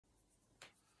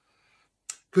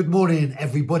Good morning,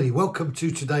 everybody. Welcome to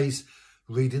today's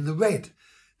Reading the Red.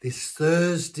 This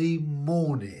Thursday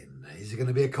morning. Is it going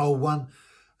to be a cold one?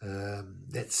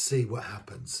 Let's see what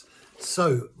happens.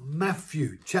 So,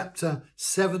 Matthew chapter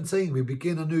 17. We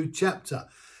begin a new chapter.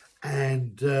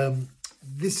 And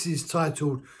this is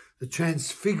titled The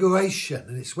Transfiguration.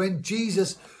 And it's when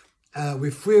Jesus,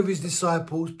 with three of his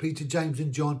disciples, Peter, James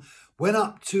and John, went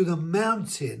up to the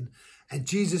mountain and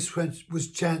Jesus was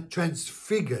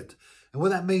transfigured. And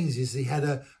what that means is he had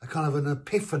a kind of an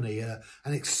epiphany, an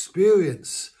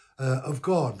experience of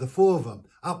God, the four of them,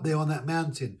 up there on that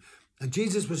mountain. And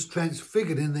Jesus was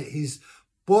transfigured in that his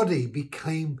body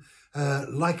became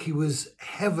like he was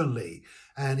heavenly.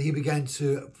 And he began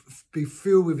to be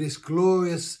filled with this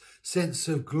glorious sense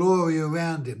of glory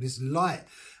around him, this light.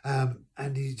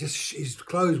 And his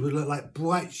clothes would look like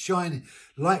bright, shining,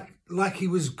 like he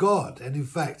was God. And in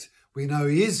fact, we know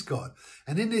he is God.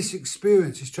 And in this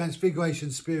experience, this transfiguration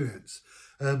experience,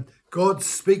 God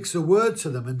speaks a word to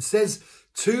them and says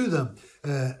to them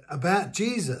about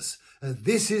Jesus,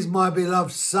 this is my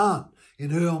beloved Son, in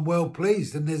whom I'm well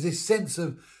pleased. And there's this sense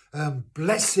of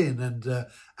blessing and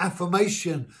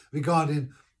affirmation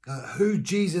regarding who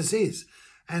Jesus is.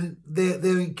 And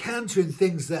they're encountering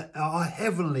things that are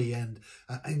heavenly and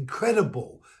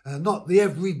incredible. Not the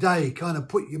everyday kind of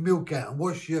put your milk out and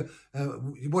wash your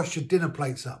dinner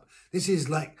plates up. This is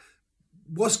like,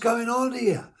 what's going on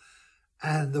here?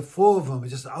 And the four of them are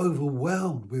just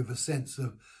overwhelmed with a sense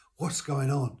of what's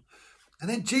going on. And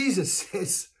then Jesus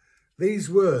says these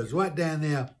words right down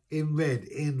there in red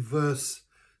in verse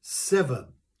 7.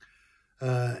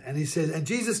 And he says, and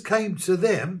Jesus came to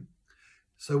them.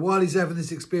 So while he's having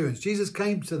this experience, Jesus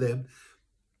came to them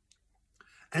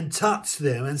and touched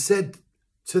them and said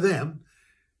to them,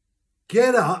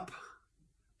 get up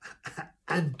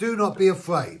and do not be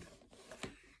afraid.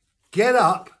 Get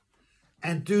up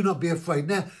and do not be afraid.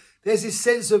 Now, there's this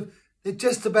sense of they're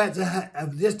just about to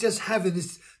just having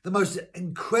this, the most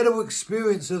incredible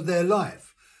experience of their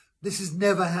life. This has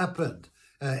never happened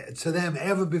to them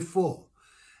ever before.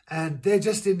 And they're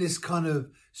just in this kind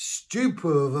of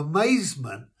stupor of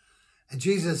amazement. And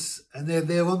Jesus, and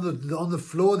they're on the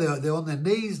floor, they're on their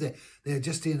knees, they're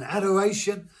just in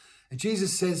adoration. And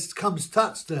Jesus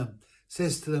touch them,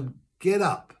 says to them, get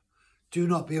up, do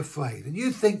not be afraid. And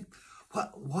you think,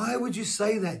 why would you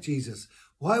say that, Jesus?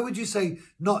 Why would you say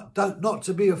not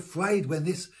to be afraid when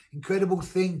this incredible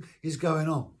thing is going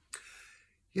on?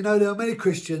 You know, there are many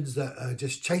Christians that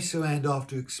just chase around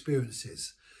after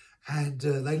experiences. And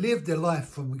they live their life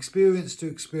from experience to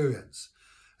experience.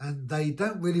 And they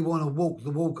don't really want to walk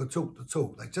the walk or talk the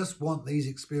talk. They just want these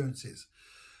experiences.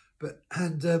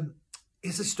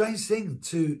 It's a strange thing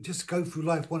to just go through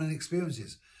life wanting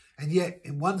experiences. And yet,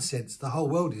 in one sense, the whole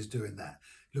world is doing that,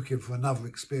 looking for another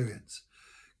experience.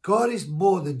 God is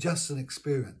more than just an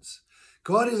experience.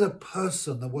 God is a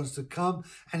person that wants to come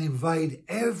and invade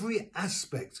every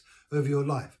aspect of your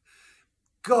life.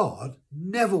 God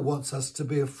never wants us to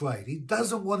be afraid. He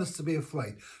doesn't want us to be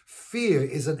afraid. Fear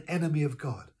is an enemy of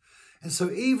God. And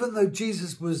so even though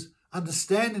Jesus was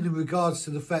understanding in regards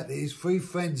to the fact that his three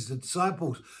friends, the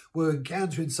disciples, were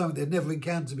encountering something they'd never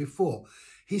encountered before,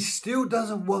 he still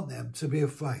doesn't want them to be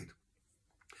afraid.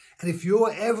 And if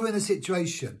you're ever in a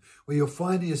situation where you're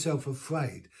finding yourself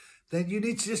afraid, then you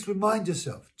need to just remind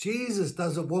yourself, Jesus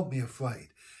doesn't want me afraid.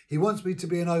 He wants me to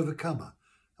be an overcomer.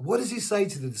 And what does he say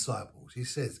to the disciples? He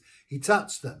says, he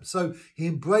touched them. So he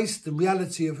embraced the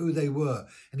reality of who they were.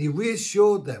 And he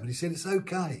reassured them. And he said, it's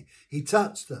okay. He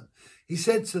touched them. He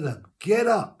said to them, get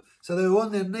up. So they were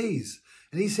on their knees.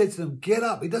 And he said to them, get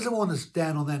up. He doesn't want us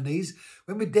down on their knees.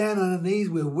 When we're down on our knees,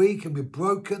 we're weak and we're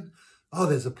broken. Oh,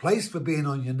 there's a place for being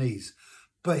on your knees.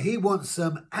 But he wants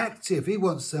them active. He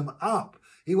wants them up.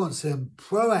 He wants them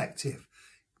proactive.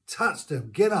 Touch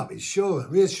them. Get up.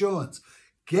 Reassurance.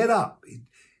 Get up.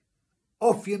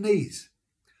 Off your knees.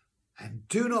 And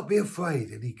do not be afraid.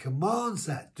 And he commands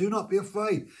that. Do not be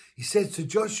afraid. He says to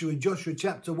Joshua in Joshua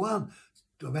chapter 1,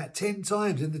 about 10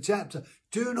 times in the chapter,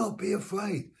 do not be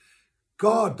afraid.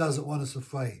 God doesn't want us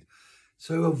afraid.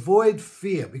 So avoid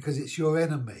fear because it's your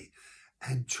enemy.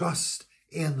 And trust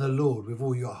in the Lord with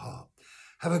all your heart.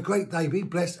 Have a great day. Be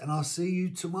blessed. And I'll see you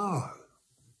tomorrow.